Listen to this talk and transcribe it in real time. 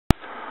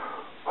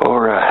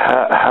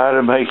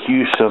to make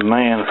you some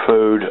man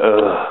food,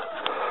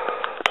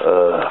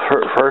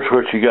 first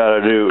what you got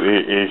to do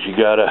is you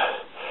got to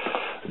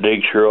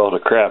dig through all the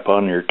crap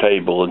on your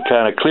table and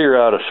kind of clear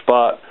out a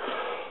spot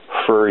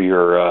for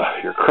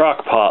your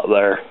crock pot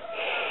there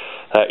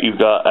that you've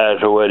got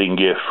as a wedding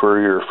gift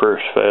for your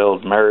first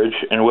failed marriage.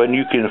 And when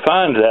you can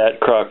find that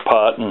crock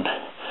pot and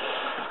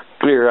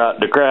clear out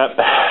the crap,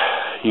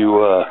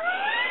 you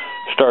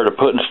started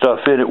putting stuff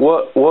in it.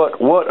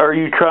 What are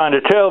you trying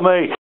to tell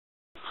me?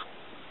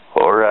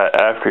 Alright,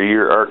 after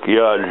your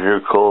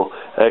archaeological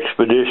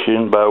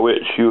expedition by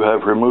which you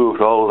have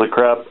removed all of the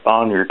crap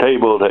on your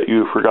table that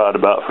you forgot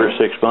about for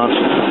 6 months,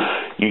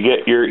 you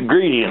get your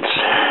ingredients.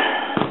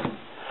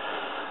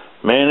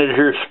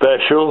 Manager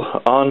special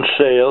on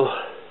sale.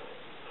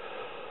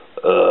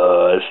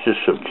 It's just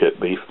some kit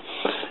beef.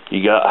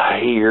 You got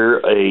here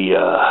a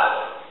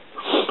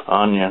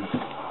onion,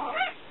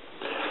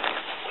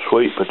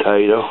 sweet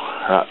potato,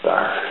 right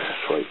there,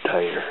 sweet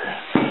potato,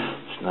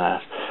 it's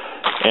nice,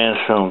 and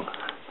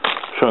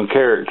some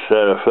carrots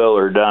that a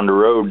feller down the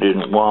road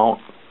didn't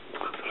want,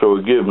 so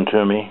he gave them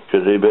to me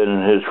because they've been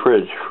in his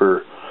fridge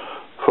for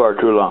far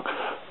too long.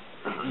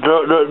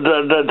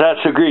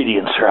 That's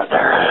ingredients right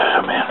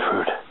there, man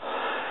food.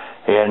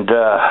 And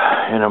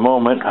in a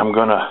moment, I'm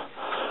gonna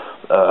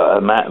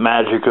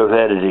magic of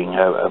editing.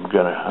 I'm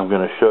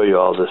gonna show you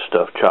all this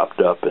stuff chopped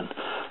up and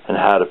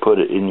how to put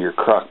it in your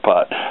crock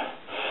pot.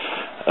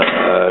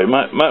 You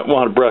might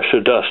want to brush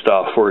the dust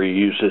off before you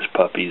use this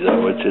puppy,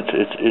 though.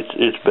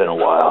 It's been a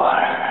while.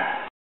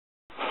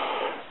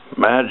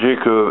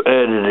 Magic of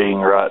editing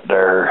right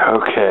there.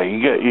 Okay,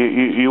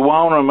 you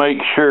want to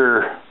make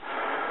sure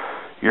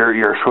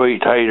your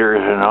sweet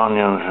taters and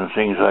onions and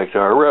things like that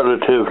are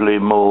relatively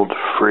mold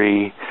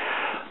free.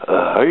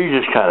 Or you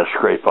just kind of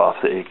scrape off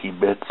the icky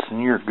bits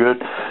and you're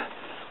good.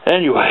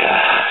 Anyway,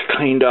 I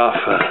cleaned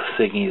off a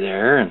thingy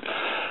there, and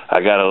I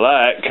got a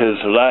light because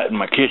the light in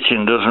my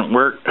kitchen doesn't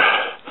work.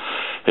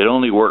 It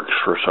only works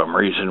for some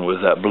reason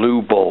with that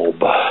blue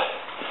bulb.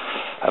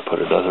 I put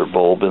another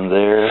bulb in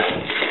there,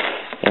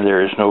 and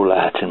there is no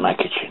light in my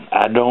kitchen.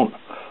 I don't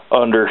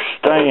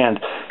understand.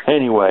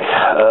 Anyway,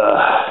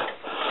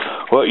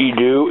 what you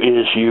do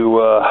is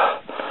you,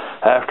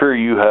 after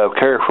you have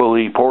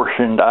carefully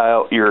portioned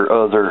out your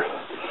other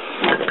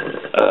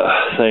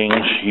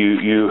things,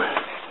 you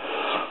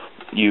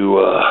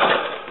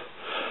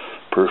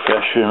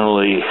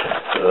professionally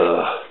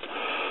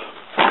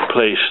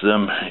place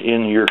them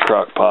in your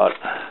crock pot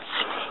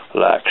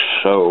like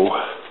so.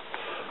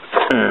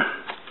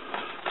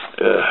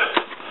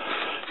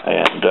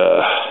 And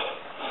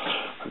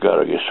I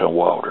gotta get some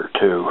water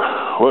too.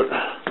 What?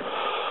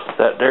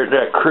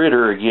 That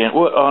critter again.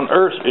 What on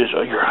earth is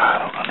your? I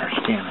don't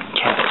understand.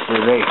 Cats,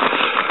 are they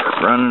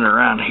running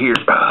around here?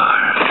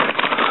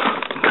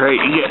 Great.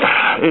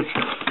 Yeah, it's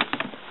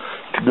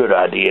a good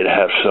idea to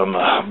have some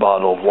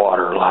bottled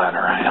water lying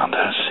around.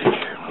 Let's see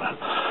here. I'm gonna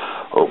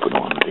open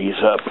one of these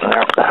up.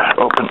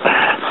 Open.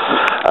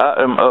 I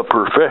am a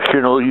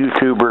professional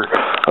YouTuber.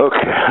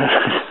 Okay.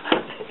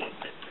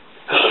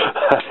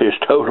 That is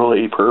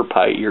totally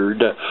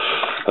prepared.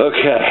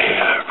 Okay.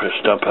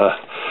 Pressed up a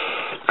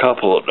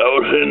couple of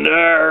those in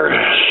there.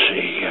 Let's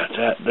see, got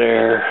that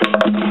there.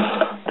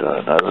 Done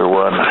another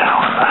one.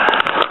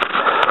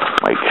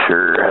 Make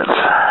sure that's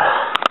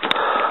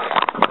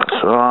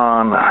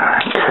on.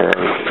 Okay.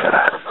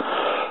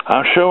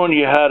 I'm showing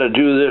you how to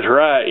do this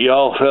right.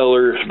 Y'all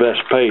fellers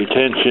best pay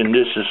attention.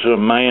 This is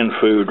some man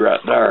food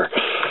right there.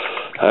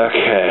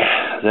 Okay.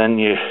 Then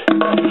you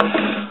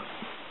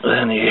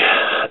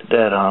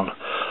that on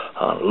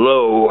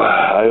low.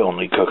 I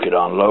only cook it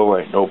on low.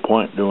 Ain't no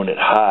point doing it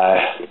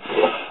high.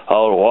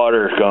 All the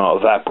water is going to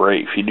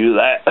evaporate if you do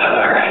that.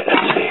 Alright,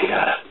 let's see.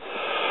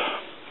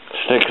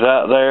 Stick it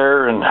out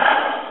there and,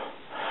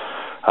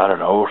 I don't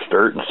know,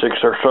 stir it in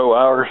 6 or so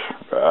hours,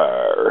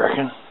 I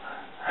reckon.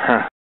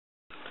 Huh.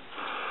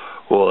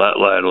 Well, that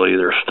light will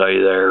either stay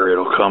there or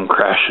it'll come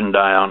crashing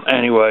down.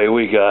 Anyway,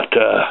 we got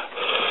a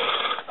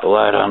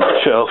light on the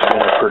shelf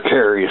in a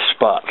precarious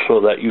spot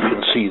so that you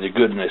can see the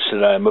goodness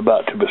that I am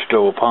about to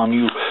bestow upon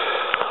you.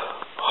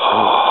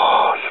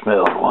 Oh,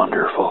 smells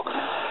wonderful.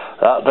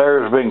 Out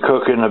there has been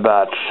cooking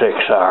about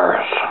 6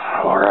 hours,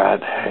 all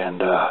right, and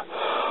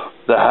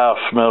the house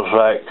smells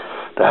like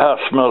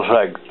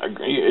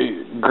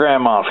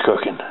grandma's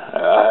cooking.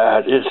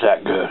 It's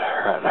that good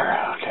right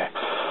there. Okay.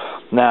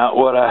 Now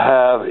what I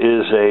have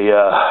is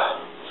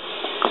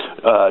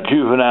a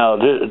juvenile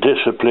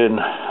discipline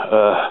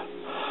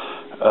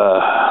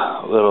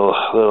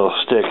little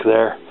stick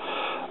there.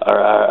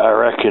 I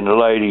reckon the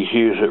ladies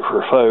use it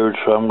for food,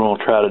 so I'm going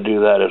to try to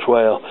do that as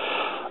well.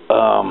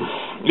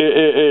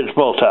 It's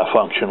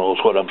multifunctional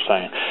is what I'm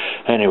saying.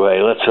 Anyway,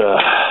 let's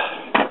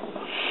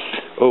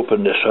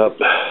open this up.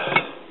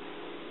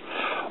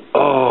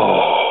 Oh,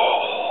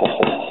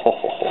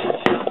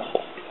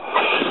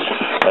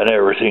 and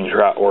everything's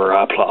right where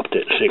I plopped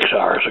it 6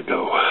 hours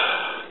ago.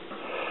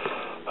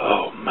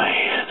 Oh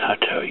man, I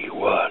tell you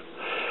what,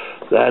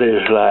 that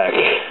is like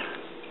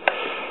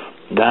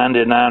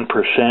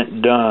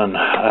 99% done.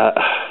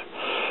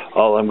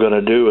 all I'm going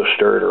to do is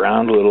stir it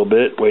around a little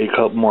bit, wait a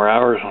couple more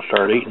hours, and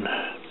start eating.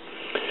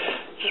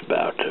 It's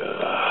about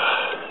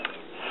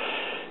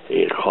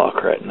 8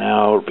 o'clock right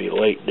now. It'll be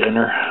late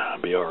dinner.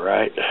 I'll be all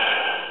right.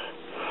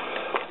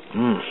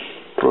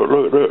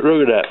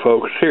 Look at that,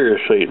 folks.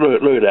 Seriously,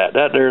 look at that.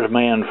 That there's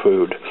man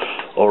food.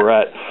 All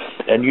right,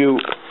 and you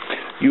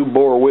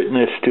bore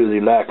witness to the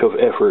lack of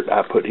effort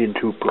I put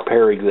into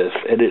preparing this,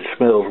 and it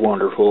smells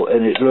wonderful,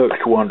 and it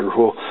looks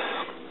wonderful,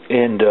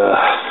 and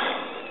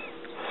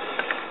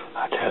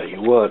I tell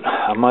you what,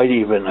 I might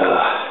even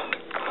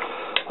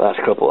last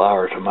couple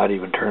hours I might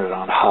even turn it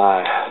on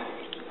high.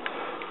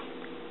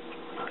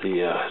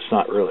 It's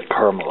not really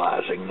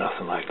caramelizing,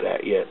 nothing like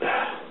that yet.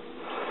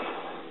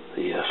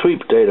 The sweet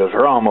potatoes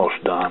are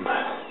almost done.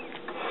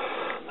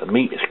 The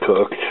meat is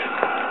cooked.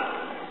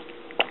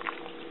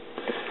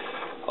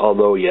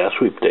 Although, yeah,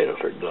 sweet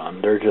potatoes are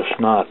done. They're just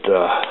not,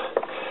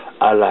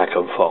 I like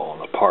them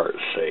falling apart,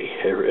 see.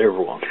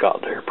 Everyone's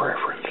got their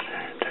preference,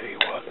 I tell you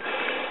what.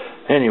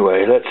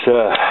 Anyway,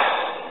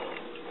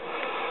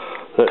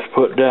 let's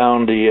put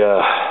down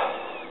the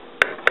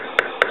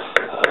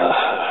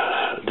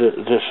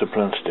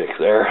discipline stick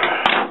there.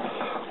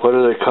 What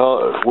do they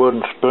call it?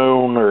 Wooden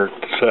spoon, or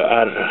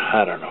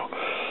I don't know.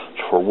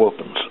 It's for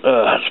whoopings.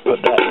 Let's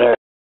put that there.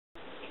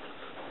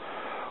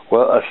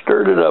 Well, I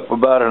stirred it up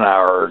about an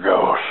hour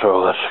ago, so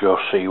let's go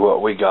see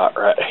what we got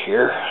right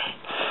here.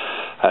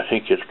 I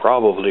think it's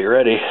probably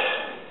ready.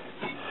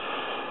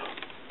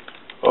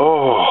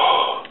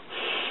 Oh,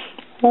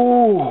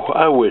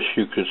 I wish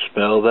you could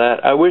smell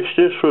that. I wish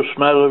this was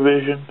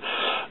smell-o-vision,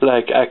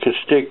 like I could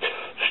stick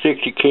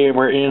the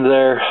camera in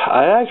there.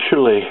 I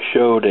actually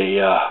showed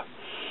a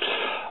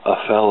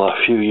fella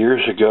a few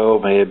years ago,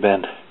 may have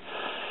been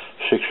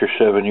 6 or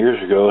 7 years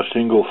ago, a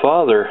single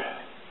father,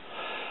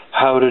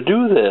 how to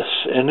do this.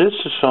 And this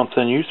is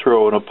something you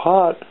throw in a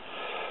pot,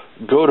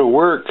 go to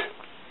work,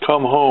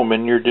 come home,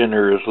 and your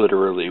dinner is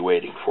literally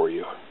waiting for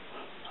you.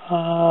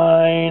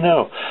 I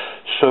know.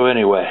 So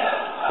anyway,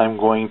 I'm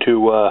going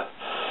to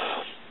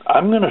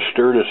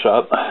stir this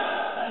up,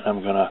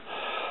 and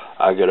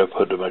I gotta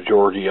put the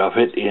majority of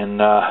it in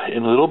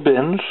little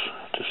bins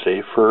to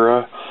save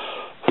for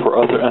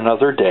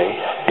another day,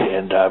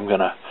 and I'm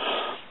gonna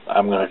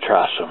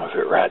try some of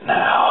it right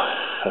now.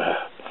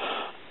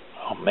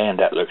 Oh man,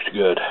 that looks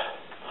good.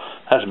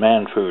 That's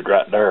man food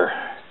right there.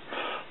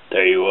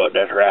 Tell you what,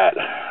 that's right.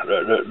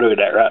 Look at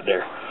that right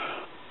there.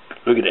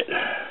 Look at it.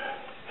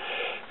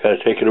 Gotta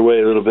take it away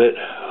a little bit.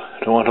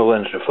 Don't want the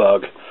lens to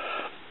fog,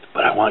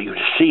 but I want you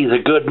to see the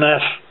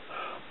goodness.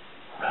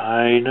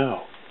 I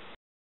know.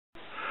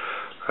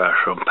 Got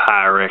some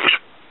Pyrex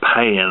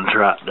pans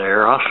right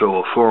there. Also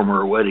a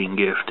former wedding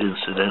gift,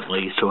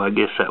 incidentally, so I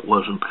guess that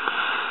wasn't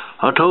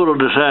a total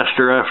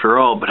disaster after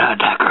all, but I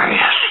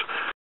digress.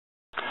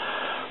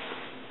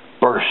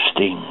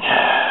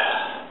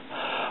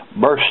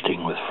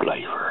 Bursting with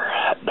flavor.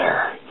 That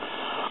there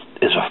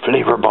is a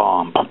flavor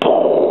bomb.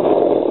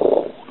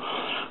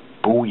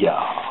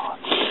 Booyah.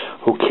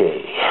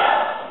 Okay.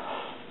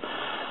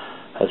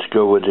 Let's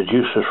go with the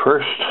juices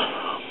first.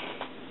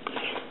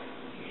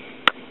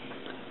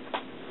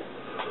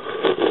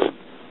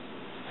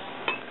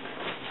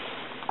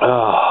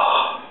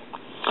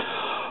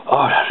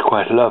 Oh, that's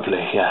quite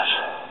lovely, yes.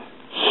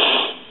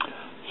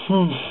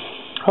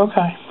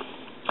 Okay.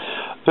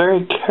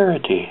 Very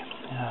carroty,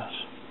 yes.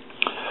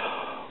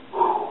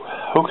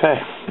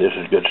 Okay, this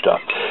is good stuff.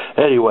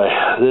 Anyway,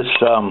 this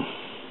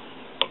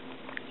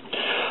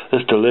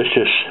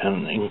delicious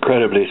and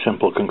incredibly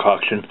simple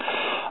concoction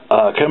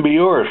can be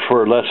yours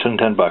for less than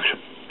 $10.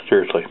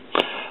 Seriously,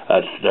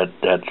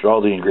 that's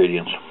all the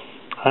ingredients.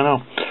 I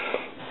know.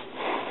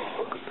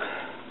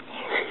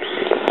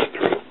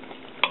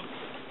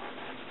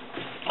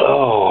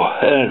 Oh,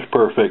 and it's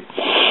perfect.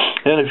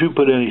 And if you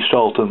put any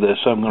salt in this,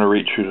 I'm going to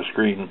reach through the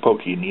screen and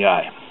poke you in the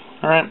eye.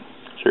 Alright?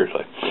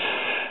 Seriously.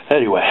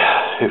 Anyway,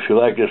 if you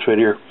like this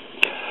video,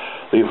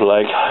 leave a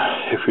like.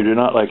 If you do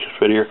not like this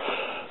video,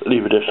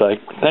 leave a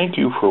dislike. Thank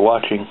you for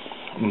watching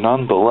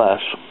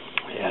nonetheless.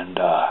 And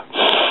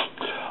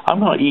I'm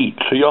going to eat,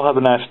 so y'all have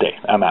a nice day.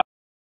 I'm out.